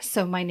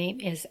So my name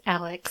is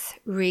Alex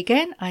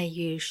Regan. I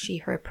use she,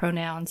 her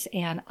pronouns,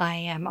 and I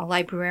am a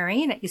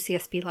librarian at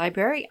UCSB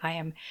Library.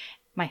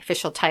 My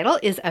official title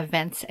is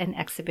Events and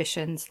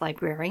Exhibitions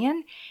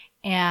Librarian.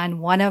 And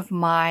one of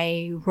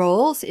my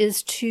roles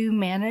is to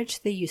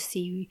manage the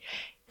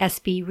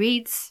UCSB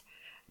Reads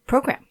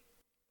program.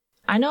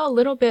 I know a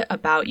little bit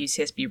about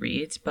UCSB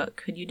Reads, but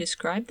could you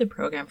describe the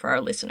program for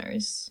our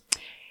listeners?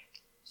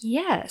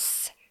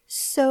 Yes.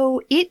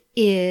 So it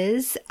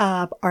is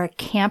our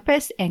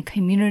campus and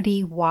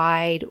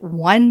community-wide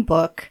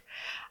one-book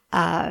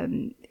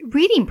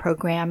reading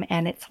program,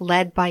 and it's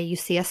led by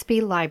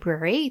UCSB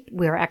Library.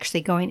 We're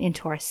actually going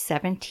into our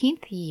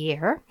 17th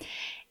year.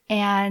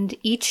 And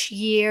each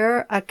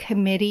year, a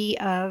committee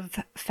of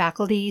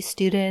faculty,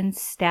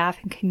 students, staff,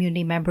 and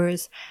community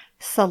members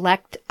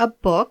select a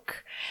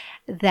book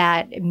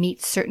that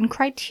meets certain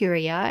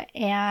criteria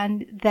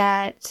and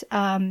that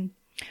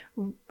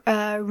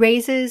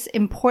raises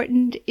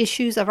important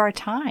issues of our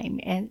time,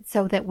 and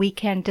so that we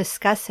can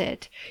discuss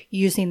it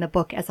using the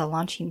book as a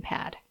launching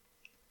pad.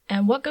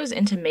 And what goes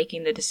into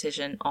making the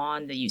decision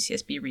on the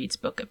UCSB Reads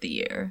Book of the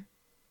Year?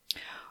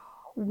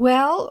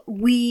 Well,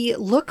 we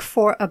look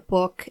for a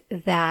book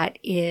that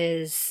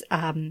is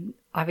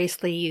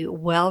obviously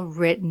well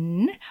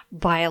written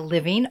by a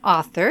living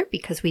author,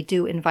 because we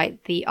do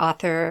invite the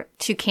author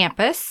to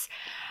campus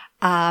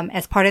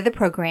as part of the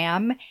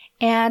program,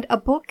 and a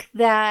book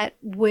that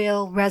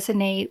will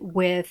resonate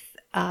with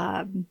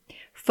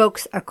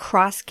folks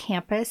across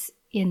campus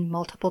in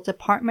multiple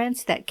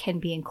departments, that can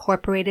be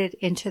incorporated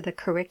into the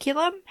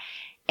curriculum,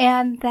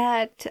 and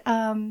that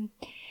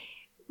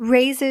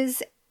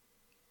raises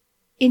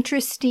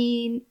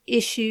interesting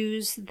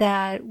issues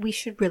that we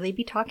should really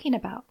be talking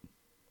about.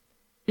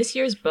 This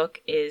year's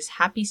book is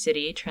Happy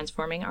City: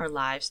 Transforming Our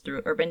Lives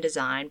Through Urban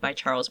Design by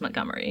Charles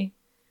Montgomery.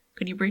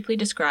 Could you briefly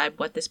describe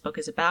what this book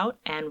is about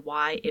and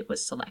why it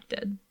was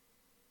selected?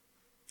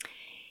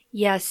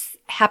 Yes,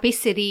 Happy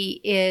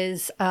City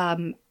is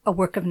a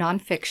work of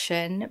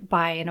nonfiction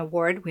by an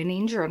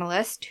award-winning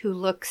journalist who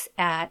looks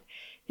at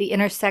the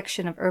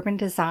intersection of urban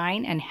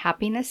design and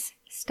happiness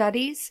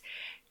studies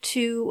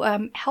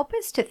to help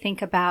us to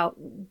think about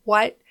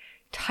what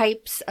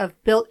types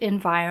of built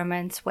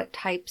environments, what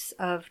types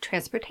of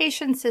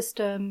transportation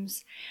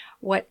systems,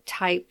 what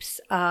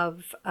types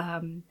of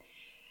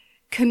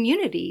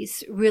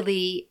communities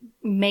really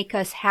make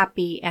us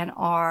happy and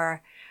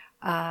are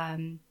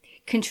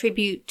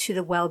contribute to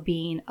the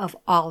well-being of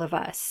all of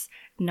us,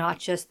 not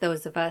just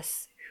those of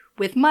us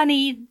with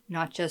money,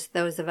 not just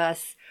those of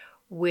us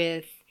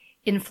with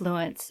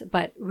influence,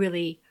 but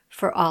really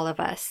for all of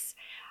us.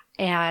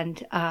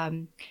 And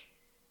I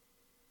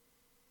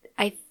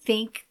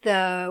think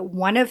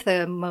one of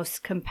the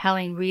most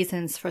compelling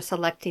reasons for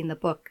selecting the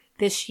book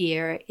this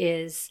year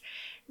is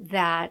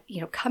that,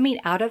 coming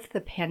out of the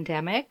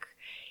pandemic,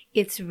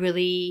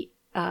 the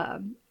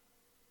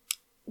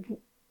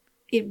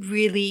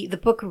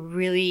book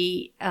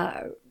really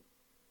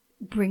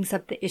brings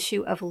up the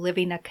issue of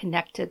living a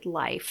connected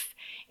life.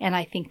 And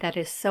I think that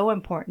is so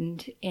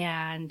important,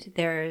 and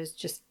there's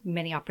just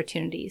many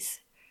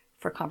opportunities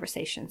for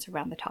conversations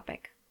around the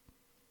topic.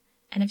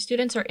 And if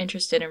students are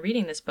interested in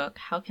reading this book,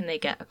 how can they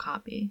get a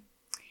copy?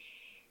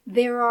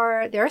 There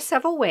are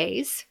several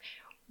ways.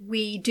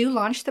 We do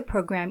launch the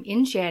program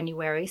in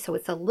January, so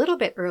it's a little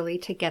bit early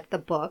to get the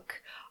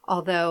book.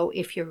 Although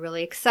if you're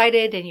really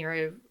excited and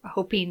you're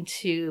hoping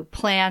to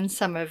plan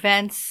some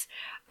events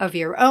of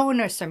your own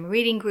or some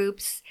reading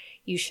groups,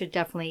 you should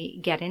definitely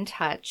get in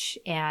touch.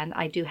 And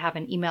I do have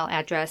an email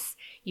address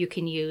you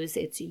can use.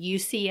 It's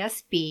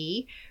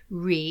UCSB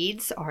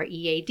Reads,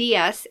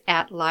 READS,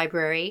 at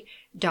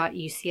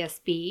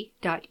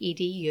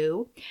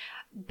library.ucsb.edu.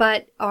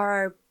 But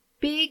our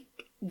big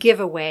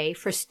giveaway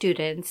for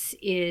students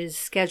is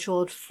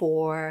scheduled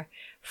for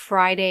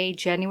Friday,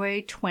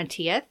 January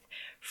 20th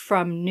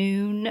from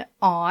noon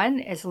on,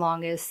 as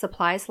long as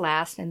supplies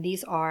last. And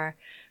these are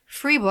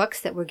free books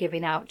that we're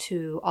giving out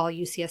to all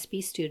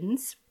UCSB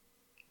students.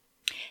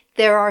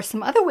 There are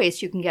some other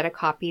ways you can get a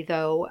copy,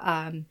 though.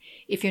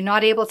 If you're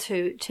not able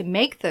to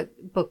make the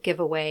book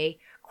giveaway,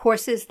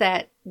 courses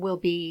that will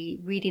be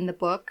reading the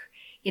book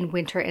in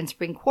winter and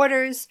spring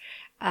quarters,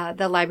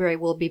 the library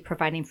will be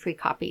providing free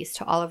copies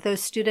to all of those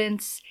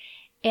students.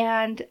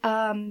 And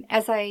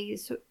as I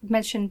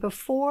mentioned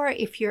before,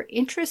 if you're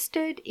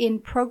interested in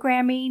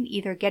programming,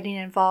 either getting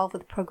involved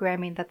with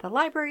programming that the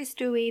library is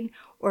doing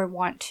or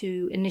want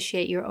to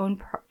initiate your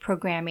own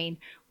programming,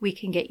 we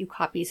can get you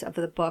copies of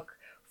the book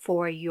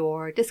for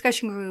your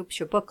discussion groups,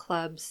 your book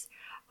clubs.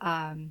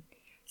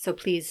 So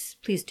please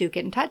do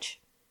get in touch.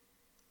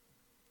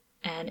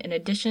 And in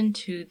addition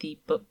to the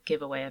book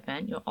giveaway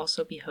event, you'll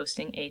also be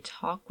hosting a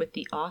talk with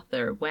the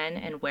author. When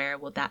and where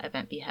will that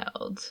event be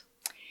held?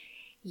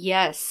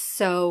 Yes,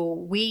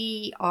 so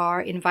we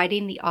are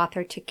inviting the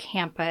author to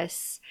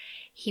campus.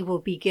 He will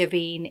be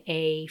giving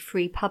a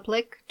free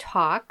public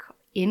talk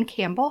in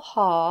Campbell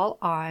Hall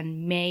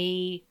on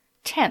May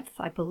 10th.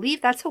 I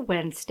believe that's a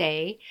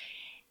Wednesday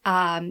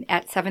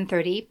at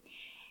 7:30.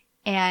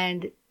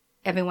 And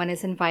everyone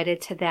is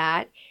invited to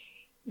that.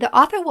 The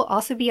author will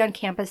also be on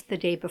campus the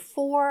day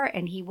before,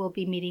 and he will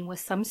be meeting with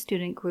some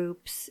student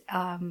groups,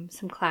 some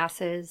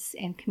classes,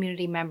 and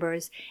community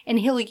members. And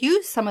he'll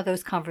use some of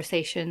those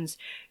conversations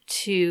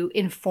to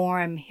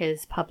inform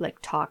his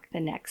public talk the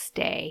next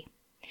day.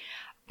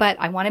 But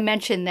I want to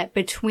mention that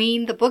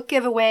between the book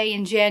giveaway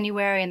in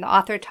January and the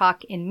author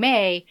talk in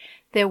May,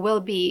 there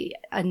will be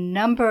a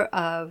number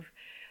of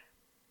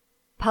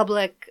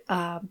public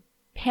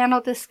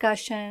panel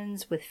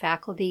discussions with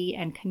faculty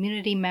and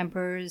community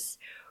members.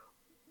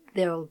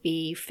 There will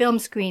be film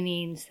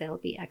screenings, there will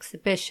be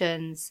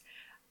exhibitions,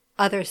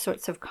 other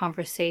sorts of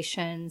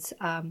conversations,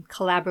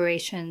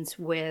 collaborations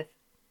with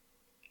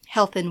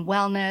health and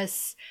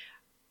wellness,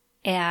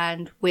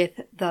 and with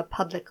the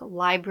public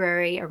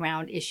library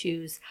around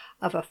issues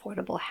of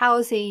affordable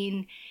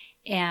housing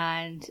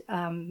and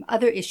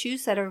other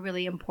issues that are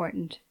really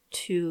important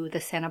to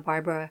the Santa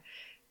Barbara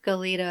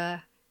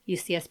Goleta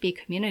UCSB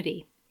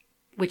community,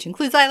 which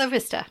includes Isla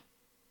Vista.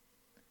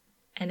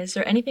 And is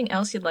there anything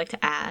else you'd like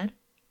to add?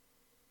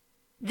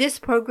 This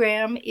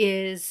program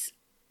is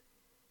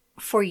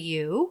for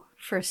you,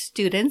 for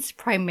students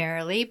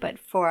primarily, but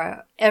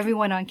for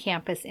everyone on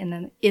campus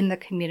in the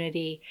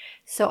community.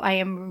 So I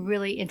am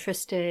really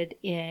interested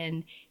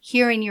in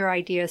hearing your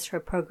ideas for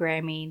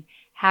programming,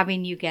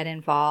 having you get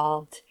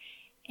involved.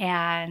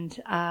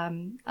 And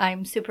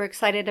I'm super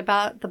excited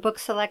about the book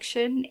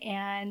selection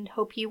and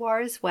hope you are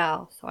as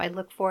well. So I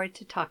look forward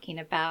to talking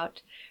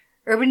about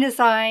urban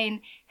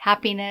design,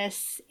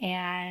 happiness,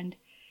 and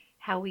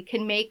how we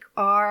can make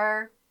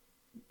our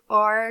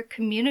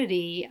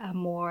community a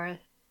more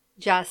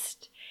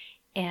just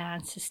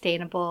and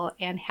sustainable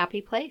and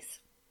happy place.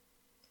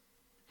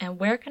 And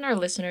where can our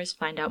listeners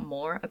find out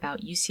more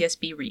about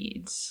UCSB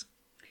Reads?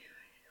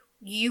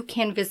 You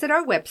can visit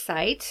our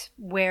website,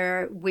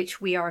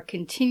 which we are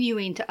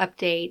continuing to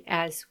update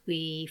as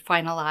we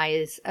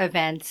finalize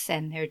events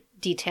and their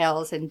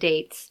details and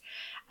dates.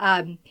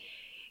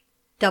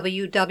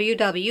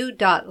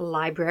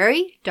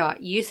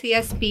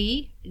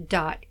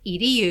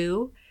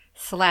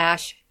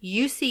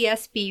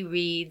 www.library.ucsb.edu/UCSB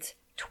Reads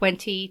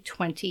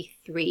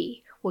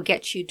 2023 will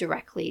get you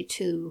directly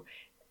to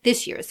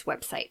this year's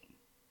website.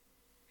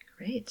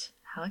 Great.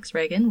 Alex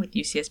Reagan with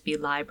UCSB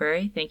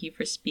Library. Thank you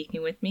for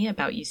speaking with me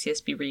about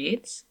UCSB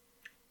Reads.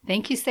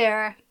 Thank you,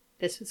 Sarah.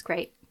 This was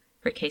great.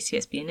 For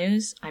KCSB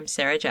News, I'm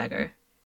Sarah Jagger.